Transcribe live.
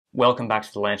Welcome back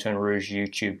to the Lanterne Rouge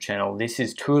YouTube channel. This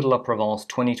is Tour de la Provence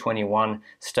 2021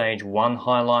 Stage 1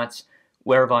 highlights.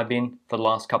 Where have I been for the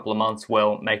last couple of months?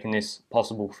 Well, making this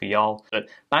possible for y'all. But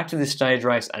back to this stage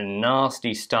race, a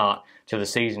nasty start to the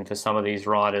season for some of these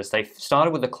riders. They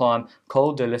started with the climb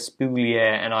Col de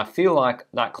l'Espoulière, and I feel like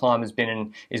that climb is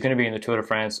going to be in the Tour de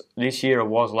France this year. It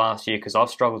was last year because I've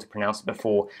struggled to pronounce it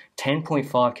before.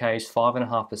 10.5 Ks,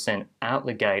 5.5% out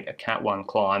the gate, a Cat 1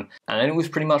 climb. And then it was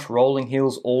pretty much rolling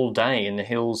hills all day in the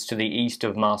hills to the east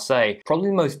of Marseille. Probably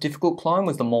the most difficult climb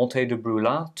was the Monte de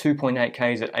Brulard, 2.8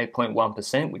 Ks at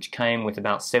 8.1%, which came with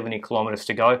about 70 kilometers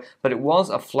to go. But it was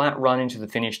a flat run into the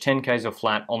finish, 10 Ks of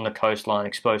flat on the coastline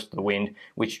exposed to the wind,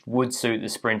 which would suit the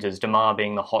sprinters, Démare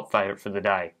being the hot favourite for the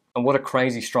day. And what a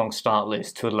crazy strong start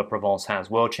list Tour de la Provence has.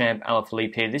 World champ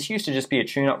Alaphilippe here. This used to just be a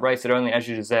tune-up race that only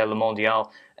Ajoudezer, Le Mondial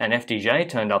and FDJ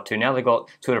turned up to. Now they've got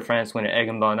Tour de France winner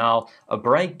Egan Bernal. A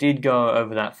break did go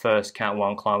over that first Cat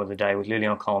 1 climb of the day with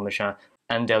Julian Alaphilippe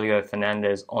and Delio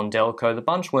Fernandez on Delco. The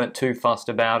bunch weren't too fussed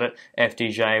about it.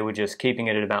 FDJ were just keeping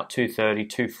it at about 2:30,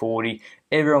 2:40.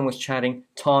 Everyone was chatting,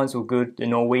 times were good, the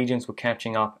Norwegians were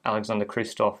catching up, Alexander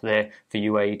Kristoff there for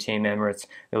UAE Team Emirates.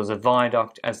 There was a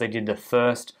viaduct as they did the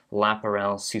first lap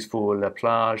around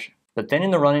Cisfour-la-Plage. But then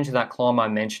in the run into that climb I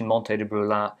mentioned, Monte de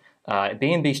Brulard,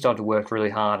 B&B started to work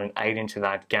really hard and ate into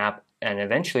that gap, and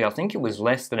eventually I think it was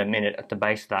less than a minute at the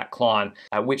base of that climb,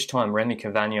 at which time Remy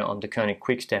Cavagna on Deceuninck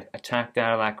Quickstep attacked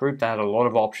out of that group. They had a lot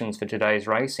of options for today's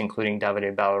race, including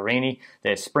Davide Ballerini,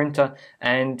 their sprinter,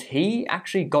 and he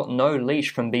actually got no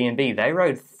leash from B&B. They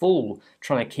rode full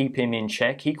trying to keep him in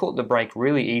check. He caught the break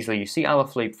really easily. You see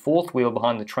Alaphilippe fourth wheel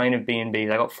behind the train of B&B.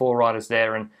 They got four riders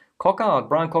there, and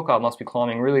Brian Coquard must be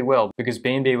climbing really well because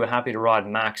B&B were happy to ride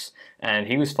Max and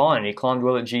he was fine. He climbed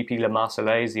well at GP La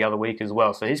Marseillaise the other week as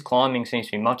well, so his climbing seems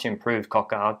to be much improved,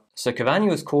 Coquard. So Cavagna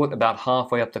was caught about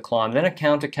halfway up the climb, then a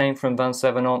counter came from Van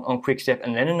Sevenant on Quickstep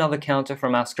and then another counter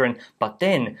from Askren, but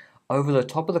then over the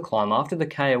top of the climb, after the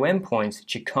KOM points,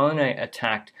 Ciccone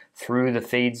attacked through the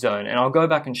feed zone. And I'll go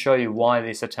back and show you why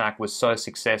this attack was so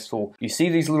successful. You see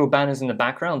these little banners in the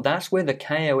background? That's where the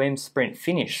KOM sprint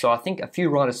finished. So I think a few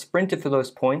riders sprinted for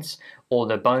those points or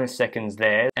the bonus seconds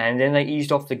there, and then they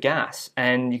eased off the gas.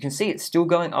 And you can see it's still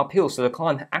going uphill, so the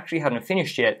climb actually hadn't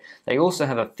finished yet. They also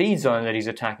have a feed zone that he's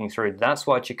attacking through. That's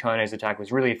why Ciccone's attack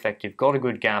was really effective, got a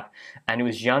good gap, and it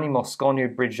was Gianni Moscon who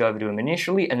bridged over to him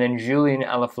initially, and then Julian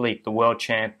Alaphilippe, the world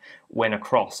champ, went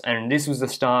across. And this was the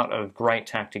start of great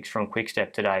tactics from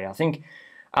Quickstep today. I think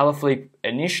Alaphilippe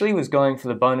initially was going for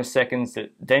the bonus seconds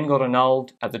that then got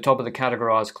annulled at the top of the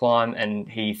categorized climb, and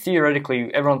he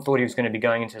theoretically, everyone thought he was going to be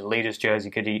going into the leader's jersey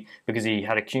because he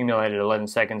had accumulated 11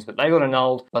 seconds, but they got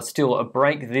annulled. But still, a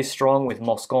break this strong with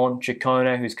Moscon,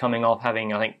 Ciccone, who's coming off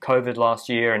having, I think, COVID last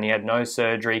year and he had no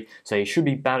surgery, so he should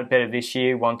be better this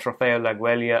year. Won Trofeo La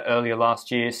Guelia earlier last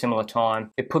year, similar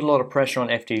time. It put a lot of pressure on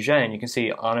FDJ, and you can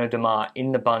see Arnaud Démare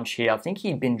in the bunch here. I think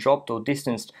he'd been dropped or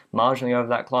distanced marginally over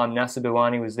that climb. Nasser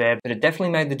Bouhanni was there, but it definitely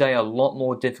made the day a lot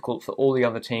more difficult for all the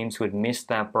other teams who had missed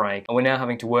that break. And we're now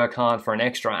having to work hard for an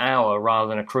extra hour rather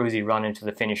than a cruisy run into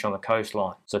the finish on the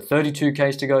coastline. So 32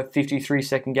 Ks to go, 53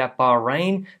 second gap.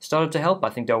 Bahrain started to help. I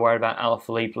think they were worried about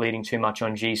Alaphilippe leading too much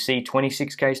on GC.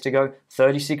 26 Ks to go,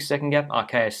 36 second gap.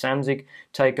 Arkea Samsic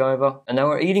take over, and they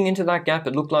were eating into that gap.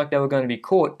 It looked like they were going to be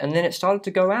caught, and then it started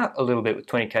to go out a little bit with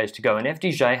 20 Ks to go, and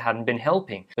FDJ hadn't been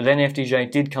helping. But then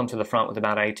FDJ did come to the front with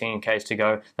about 18 Ks to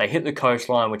go. They hit the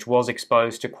coastline, which was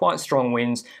exposed to quite strong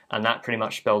winds, and that pretty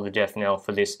much spelled the death knell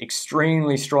for this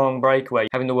extremely strong breakaway,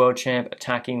 having the world champ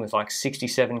attacking with like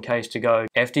 67 Ks to go.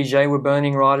 FDJ were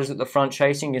burning riders at the front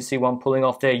chasing. You can see one pulling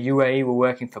off there. UAE were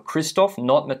working for Kristoff,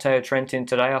 not Matteo Trentin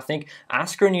today, I think.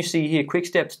 Askren, you see here,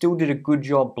 Quickstep still did a good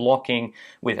job blocking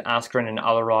with Askren and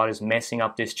other riders messing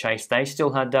up this chase. They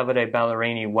still had Davide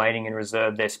Ballerini waiting in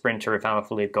reserve, their sprinter, if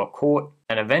Alaphilippe got caught.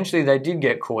 And eventually they did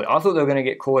get caught. I thought they were going to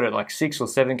get caught at like 6 or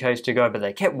 7 Ks to go, but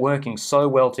they kept working so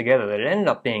well together that it ended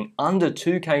up being under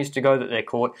 2 Ks to go that they're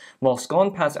caught.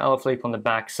 Moscon pats Alaphilippe on the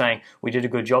back saying, "We did a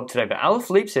good job today." But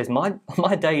Alaphilippe says,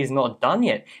 my day is not done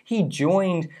yet. He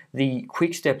joined the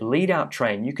Quickstep lead-out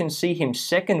train. You can see him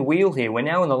second wheel here. We're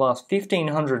now in the last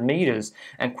 1,500 meters,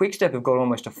 and Quickstep have got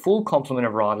almost a full complement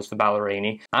of riders for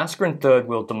Ballerini. Askren third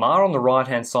wheel, Démare on the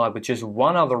right-hand side with just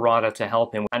one other rider to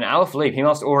help him. And Alaphilippe, he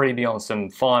must already be on some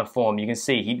fine form. You can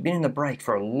see he'd been in the break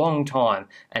for a long time,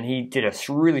 and he did a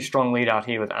really strong lead out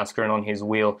here with Askren on his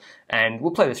wheel. And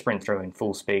we'll play the sprint through in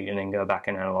full speed and then go back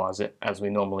and analyze it as we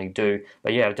normally do.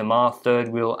 But yeah, Démare third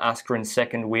wheel, Askren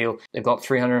second wheel. They've got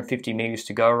 350 meters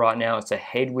to go right now. It's a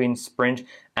headwind sprint,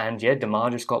 And yeah,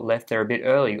 Démare just got left there a bit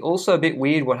early. Also a bit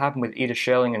weird what happened with Ida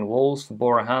Schelling and Walls for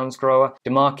Bora Hansgrohe.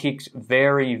 Démare kicked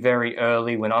very, very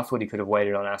early when I thought he could have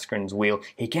waited on Askren's wheel.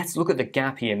 He gets, look at the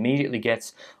gap he immediately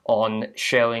gets on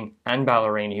Schelling and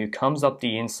Ballerini, who comes up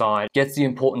the inside, gets the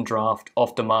important draft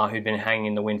off Démare, who'd been hanging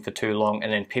in the wind for too long,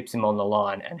 and then pips him on the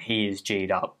line, and he is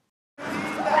G'd up.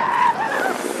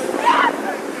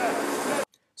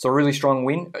 So a really strong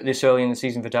win this early in the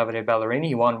season for Davide Ballerini.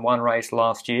 He won one race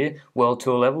last year, World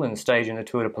Tour level, in the stage in the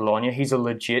Tour de Pologne. He's a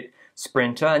legit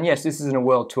sprinter, and yes, this isn't a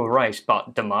World Tour race,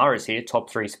 but Démare is here,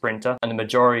 top 3 sprinter, and the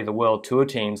majority of the World Tour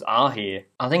teams are here.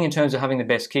 I think in terms of having the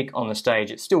best kick on the stage,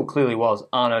 it still clearly was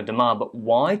Arnaud Démare, but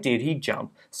why did he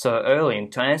jump so early?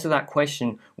 And to answer that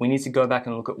question, we need to go back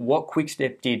and look at what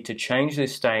Quick-Step did to change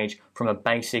this stage from a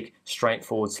basic,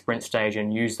 straightforward sprint stage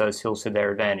and use those hills to their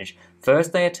advantage.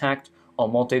 First, they attacked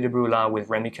on Monte de Brulard with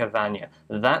Remy Cavagna.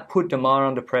 That put Démare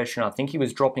under pressure, and I think he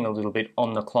was dropping a little bit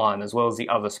on the climb, as well as the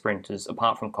other sprinters,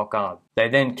 apart from Coquard. They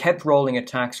then kept rolling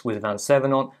attacks with Van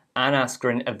Sevenant and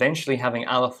Askren, eventually having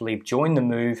Alaphilippe join the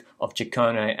move of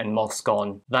Ciccone and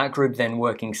Moscon. That group then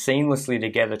working seamlessly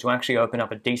together to actually open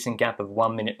up a decent gap of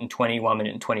 1 minute and 20, 1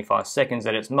 minute and 25 seconds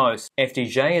at its most.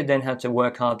 FDJ had then had to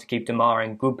work hard to keep Démare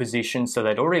in good position, so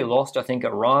they'd already lost, I think,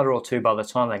 a rider or two by the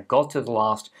time they got to the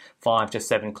last 5 to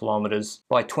 7 kilometers.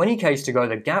 By 20 k's to go,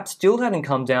 the gap still hadn't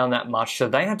come down that much, so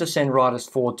they had to send riders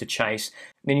forward to chase,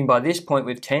 meaning by this point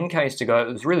with 10 k's to go,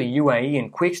 it was really UAE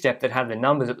and Quick-Step that had the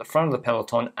numbers at the front of the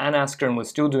peloton, and Askren was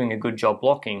still doing a good job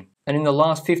blocking. And in the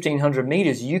last 1500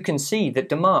 meters, you can see that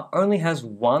Démare only has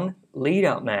one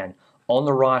lead-out man on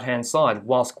the right-hand side,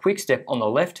 whilst Quick-Step on the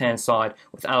left-hand side,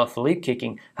 with Alaphilippe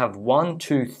kicking, have 1,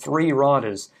 2, 3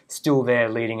 riders still there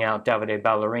leading out Davide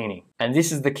Ballerini. And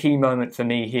this is the key moment for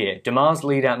me here. Démare's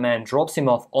lead-out man drops him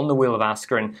off on the wheel of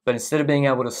Askren, but instead of being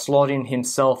able to slot in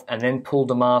himself and then pull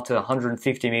Démare to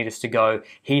 150 meters to go,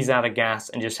 he's out of gas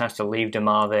and just has to leave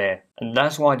Démare there. And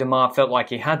that's why Démare felt like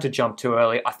he had to jump too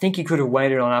early. I think he could have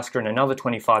waited on Askren another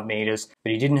 25 meters,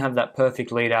 but he didn't have that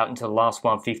perfect lead out until the last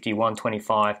 150,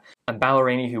 125, and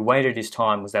Ballerini, who waited his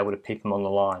time, was able to pick him on the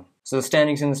line. So the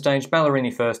standings in the stage: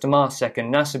 Ballerini first, Démare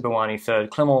second, Nasser Bouhanni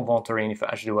third, Clément Venturini for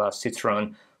Agidois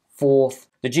Citroën fourth.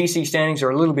 The GC standings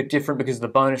are a little bit different because of the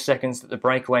bonus seconds that the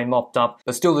breakaway mopped up,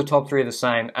 but still the top 3 are the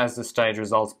same as the stage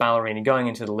results, Ballerini going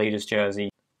into the leader's jersey.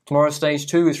 Tomorrow's stage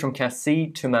 2 is from Cassis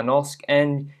to Manosque,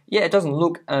 and yeah, it doesn't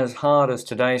look as hard as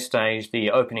today's stage. The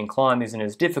opening climb isn't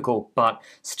as difficult, but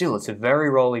still it's a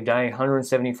very rolly day,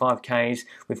 175 k's.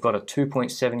 We've got a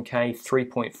 2.7k,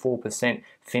 3.4%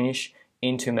 finish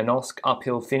into Manosque,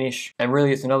 uphill finish, and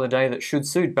really it's another day that should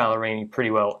suit Ballerini pretty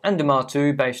well, and Démare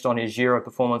too, based on his Giro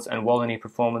performance and Wallonie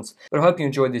performance. But I hope you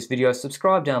enjoyed this video.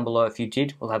 Subscribe down below if you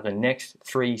did. We'll have the next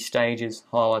 3 stages,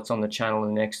 highlights on the channel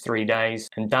in the next 3 days.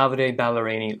 And Davide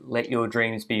Ballerini, let your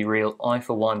dreams be real. I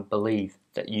for one believe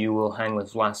that you will hang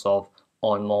with Vlasov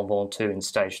on Mont Ventoux in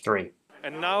stage 3.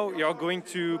 And now you're going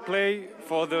to play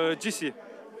for the GC.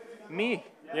 Me?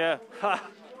 Yeah.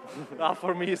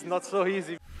 For me it's not so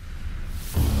easy.